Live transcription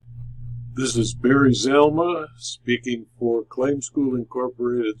This is Barry Zalma speaking for Claim School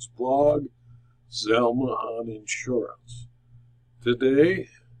Incorporated's blog, Zalma on Insurance. Today,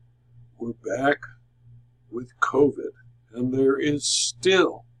 we're back with COVID, and there is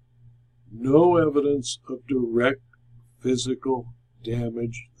still no evidence of direct physical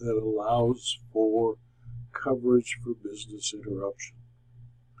damage that allows for coverage for business interruption.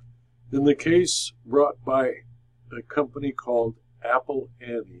 In the case brought by a company called Apple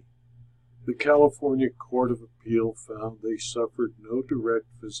Annie, the California Court of Appeal found they suffered no direct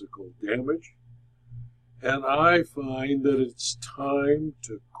physical damage, and I find that it's time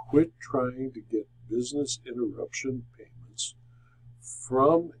to quit trying to get business interruption payments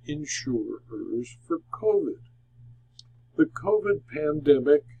from insurers for COVID. The COVID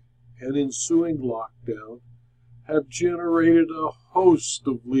pandemic and ensuing lockdown have generated a host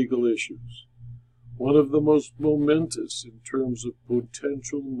of legal issues. One of the most momentous in terms of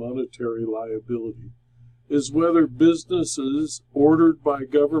potential monetary liability is whether businesses ordered by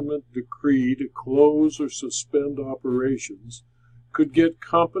government decree to close or suspend operations could get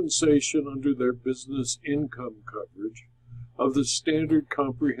compensation under their business income coverage of the standard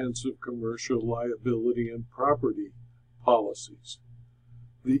comprehensive commercial liability and property policies.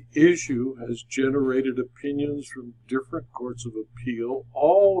 The issue has generated opinions from different courts of appeal,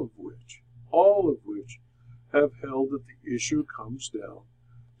 all of which have held that the issue comes down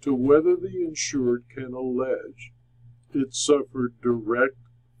to whether the insured can allege it suffered direct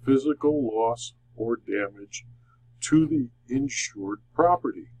physical loss or damage to the insured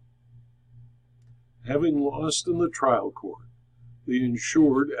property. Having lost in the trial court, the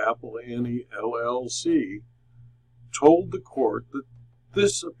insured Apple Annie LLC told the court that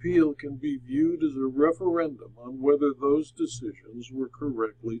this appeal can be viewed as a referendum on whether those decisions were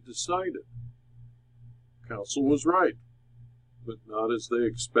correctly decided. Counsel was right, but not as they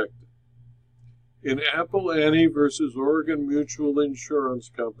expected. In Apple Annie versus Oregon Mutual Insurance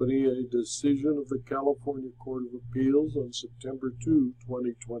Company, a decision of the California Court of Appeals on September 2,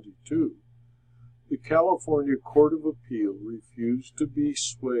 2022, the California Court of Appeal refused to be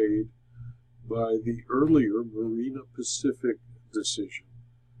swayed by the earlier Marina Pacific decision,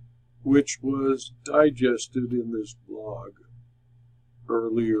 which was digested in this blog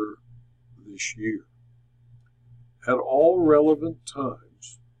earlier this year. At all relevant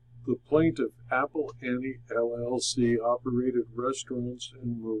times, the plaintiff, Apple Annie LLC, operated restaurants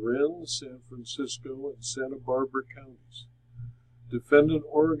in Marin, San Francisco, and Santa Barbara counties. Defendant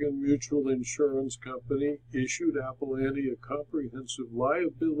Oregon Mutual Insurance Company issued Apple Annie a comprehensive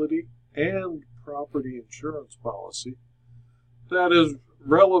liability and property insurance policy that is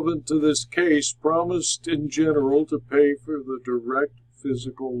relevant to this case, promised in general to pay for the direct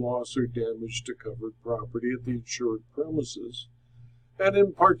physical loss or damage to covered property at the insured premises, and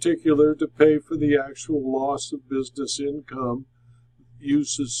in particular to pay for the actual loss of business income you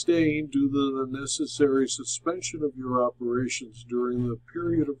sustained due to the necessary suspension of your operations during the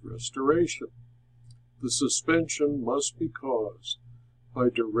period of restoration. The suspension must be caused by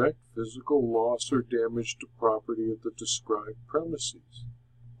direct physical loss or damage to property at the described premises.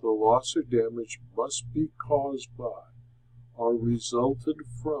 The loss or damage must be caused by or resulted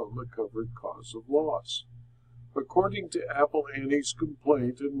from a covered cause of loss. According to Apple Annie's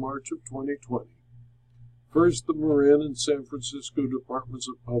complaint in March of 2020, first the Marin and San Francisco Departments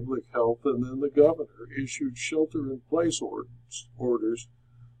of Public Health and then the governor issued shelter-in-place orders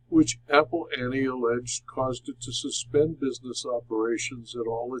which Apple Annie alleged caused it to suspend business operations at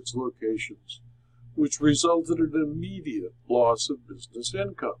all its locations, which resulted in immediate loss of business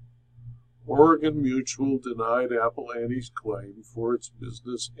income. Oregon Mutual denied Apple Annie's claim for its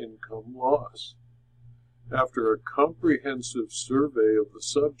business income loss. After a comprehensive survey of the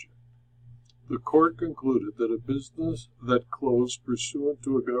subject, the court concluded that a business that closed pursuant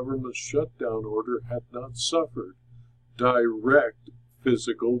to a government shutdown order had not suffered direct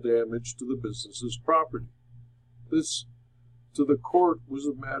physical damage to the business's property. This, to the court, was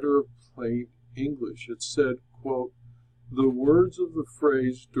a matter of plain English. It said, quote, "The words of the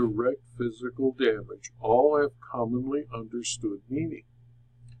phrase direct physical damage all have commonly understood meaning.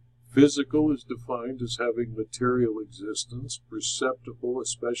 Physical is defined as having material existence, perceptible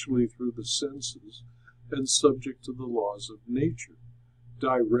especially through the senses, and subject to the laws of nature.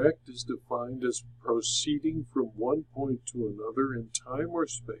 Direct is defined as proceeding from one point to another in time or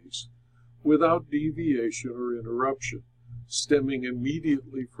space without deviation or interruption, stemming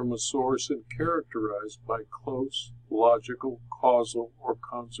immediately from a source and characterized by close, logical, causal, or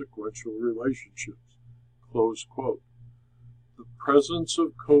consequential relationships." Close quote. The presence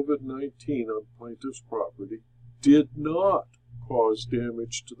of COVID-19 on plaintiff's property did not cause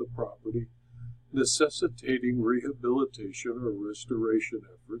damage to the property, necessitating rehabilitation or restoration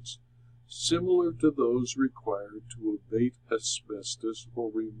efforts similar to those required to abate asbestos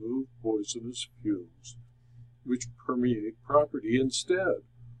or remove poisonous fumes which permeate property. Instead,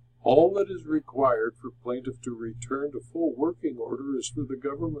 all that is required for plaintiff to return to full working order is for the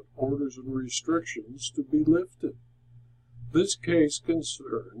government orders and restrictions to be lifted. This case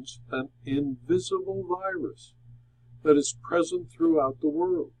concerns an invisible virus that is present throughout the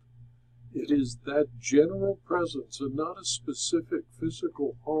world. It is that general presence and not a specific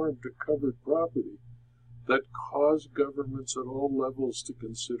physical harm to covered property that cause governments at all levels to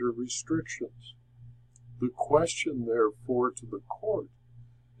consider restrictions. The question, therefore, to the court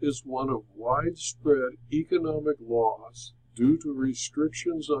is one of widespread economic loss due to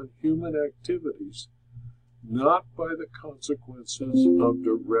restrictions on human activities, not by the consequences of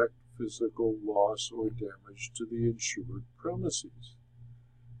direct physical loss or damage to the insured premises.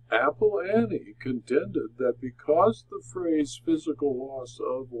 Apple Annie contended that because the phrase physical loss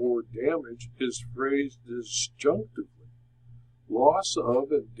of or damage is phrased disjunctively, loss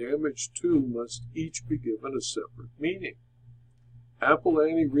of and damage to must each be given a separate meaning. Apple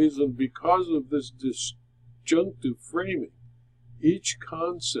Annie reasoned because of this disjunctive framing, each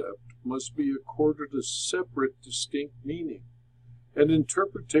concept must be accorded a separate, distinct meaning. An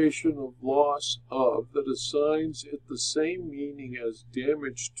interpretation of loss of that assigns it the same meaning as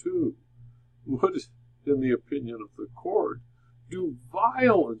damage to would, in the opinion of the court, do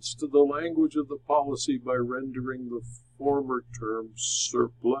violence to the language of the policy by rendering the former term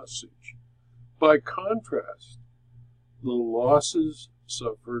surplusage. By contrast, the losses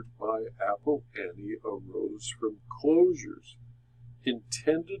suffered by Apple Annie arose from closures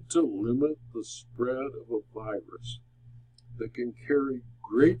intended to limit the spread of a virus that can carry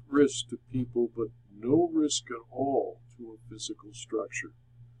great risk to people but no risk at all to a physical structure.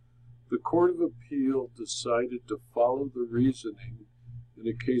 The Court of Appeal decided to follow the reasoning in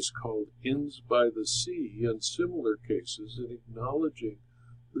a case called Inns by the Sea and similar cases in acknowledging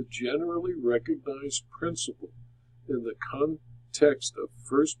the generally recognized principle in the context of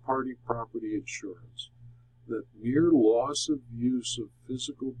first-party property insurance that mere loss of use of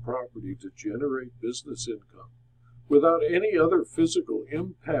physical property to generate business income without any other physical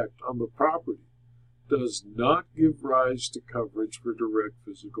impact on the property does not give rise to coverage for direct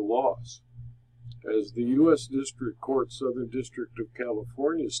physical loss. As the U.S. District Court, Southern District of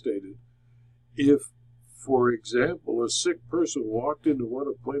California stated, if, for example, a sick person walked into one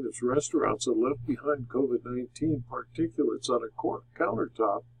of plaintiff's restaurants and left behind COVID-19 particulates on a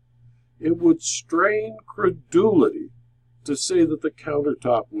countertop, it would strain credulity to say that the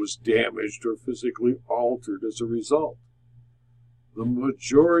countertop was damaged or physically altered as a result. The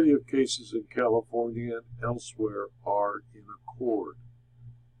majority of cases in California and elsewhere are in accord.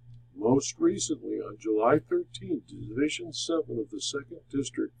 Most recently, on July 13, Division 7 of the 2nd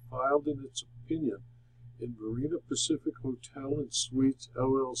District filed in its opinion in Marina Pacific Hotel and Suites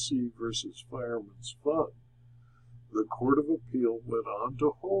LLC versus Fireman's Fund. The Court of Appeal went on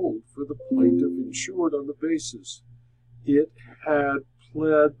to hold for the plaintiff insured on the basis it had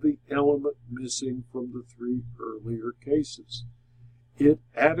pled the element missing from the 3 earlier cases. It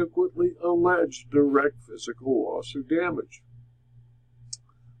adequately alleged direct physical loss or damage.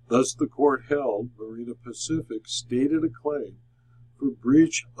 Thus, the court held Marina Pacific stated a claim for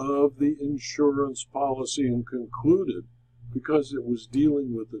breach of the insurance policy and concluded, because it was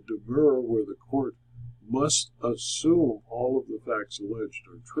dealing with a demurrer where the court must assume all of the facts alleged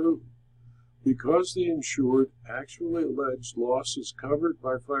are true, because the insured actually alleged losses covered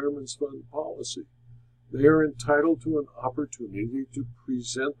by Fireman's Fund policy, they are entitled to an opportunity to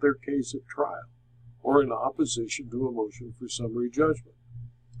present their case at trial or in opposition to a motion for summary judgment.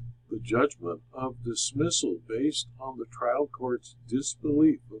 The judgment of dismissal based on the trial court's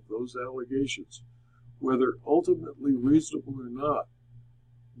disbelief of those allegations, whether ultimately reasonable or not,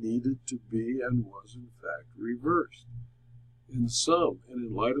 needed to be and was in fact reversed. In sum, and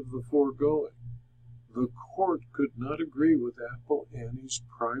in light of the foregoing, the court could not agree with Apple Annie's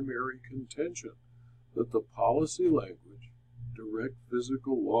primary contention that the policy language, direct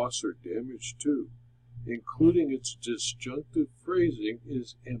physical loss or damage to, including its disjunctive phrasing,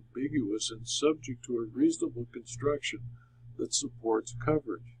 is ambiguous and subject to a reasonable construction that supports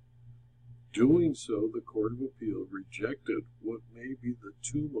coverage. Doing so, the Court of Appeal rejected what may be the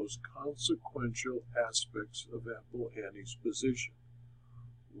 2 most consequential aspects of Apple Annie's position.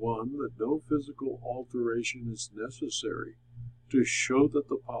 1, that no physical alteration is necessary to show that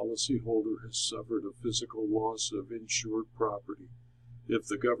the policyholder has suffered a physical loss of insured property If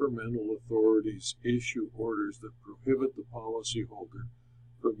the governmental authorities issue orders that prohibit the policyholder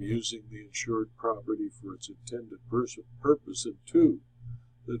from using the insured property for its intended purpose, and 2,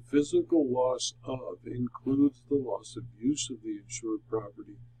 that physical loss of includes the loss of use of the insured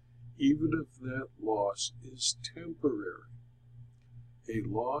property, even if that loss is temporary. A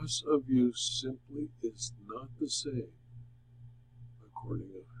loss of use simply is not the same,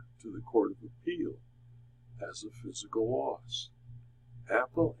 according to the Court of Appeal, as a physical loss.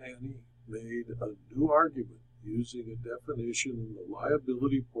 Apple Annie made a new argument using a definition in the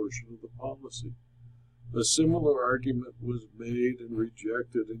liability portion of the policy. A similar argument was made and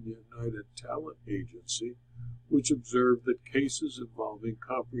rejected in the United Talent Agency, which observed that cases involving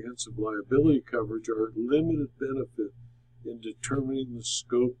comprehensive liability coverage are of limited benefit in determining the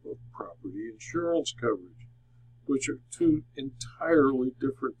scope of property insurance coverage, which are two entirely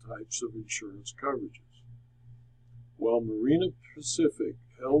different types of insurance coverages. While Marina Pacific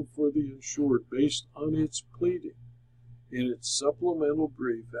held for the insured based on its pleading, in its supplemental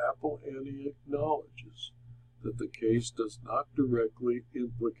brief, Apple Annie acknowledges that the case does not directly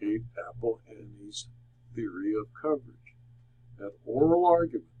implicate Apple Annie's theory of coverage. At oral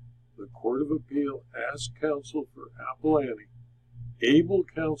argument, the Court of Appeal asked counsel for Apple Annie, able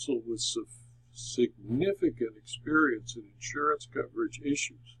counsel with significant experience in insurance coverage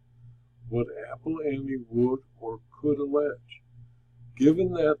issues, what Apple Annie would or could allege.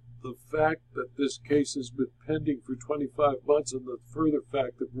 Given that the fact that this case has been pending for 25 months and the further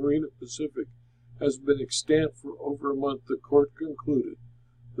fact that Marina Pacific has been extant for over a month, the court concluded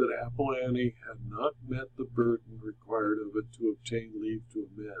that Apple Annie had not met the burden required of it to obtain leave to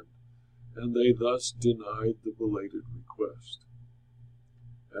amend, and they thus denied the belated request.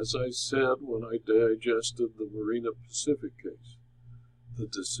 As I said when I digested the Marina Pacific case, the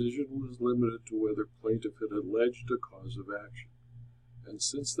decision was limited to whether plaintiff had alleged a cause of action. And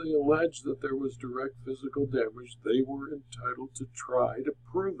since they alleged that there was direct physical damage, they were entitled to try to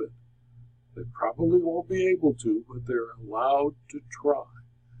prove it. They probably won't be able to, but they're allowed to try.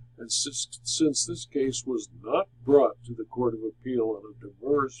 And since this case was not brought to the Court of Appeal on a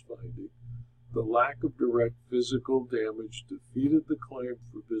demurrage finding, the lack of direct physical damage defeated the claim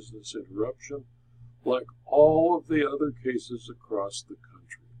for business interruption, like all of the other cases across the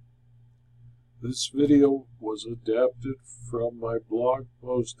country. This video was adapted from my blog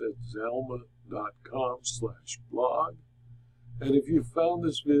post at zalma.com/blog. And if you found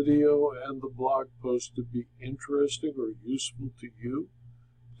this video and the blog post to be interesting or useful to you,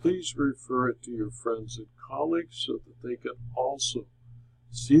 please refer it to your friends and colleagues so that they can also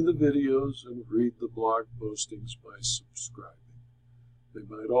see the videos and read the blog postings by subscribing. They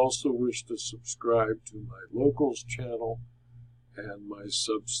might also wish to subscribe to my Locals channel and my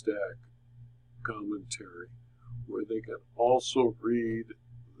Substack commentary, where they can also read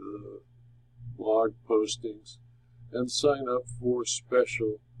the blog postings and sign up for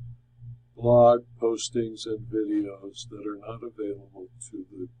special blog postings and videos that are not available to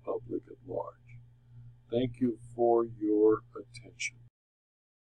the public at large. Thank you for your attention.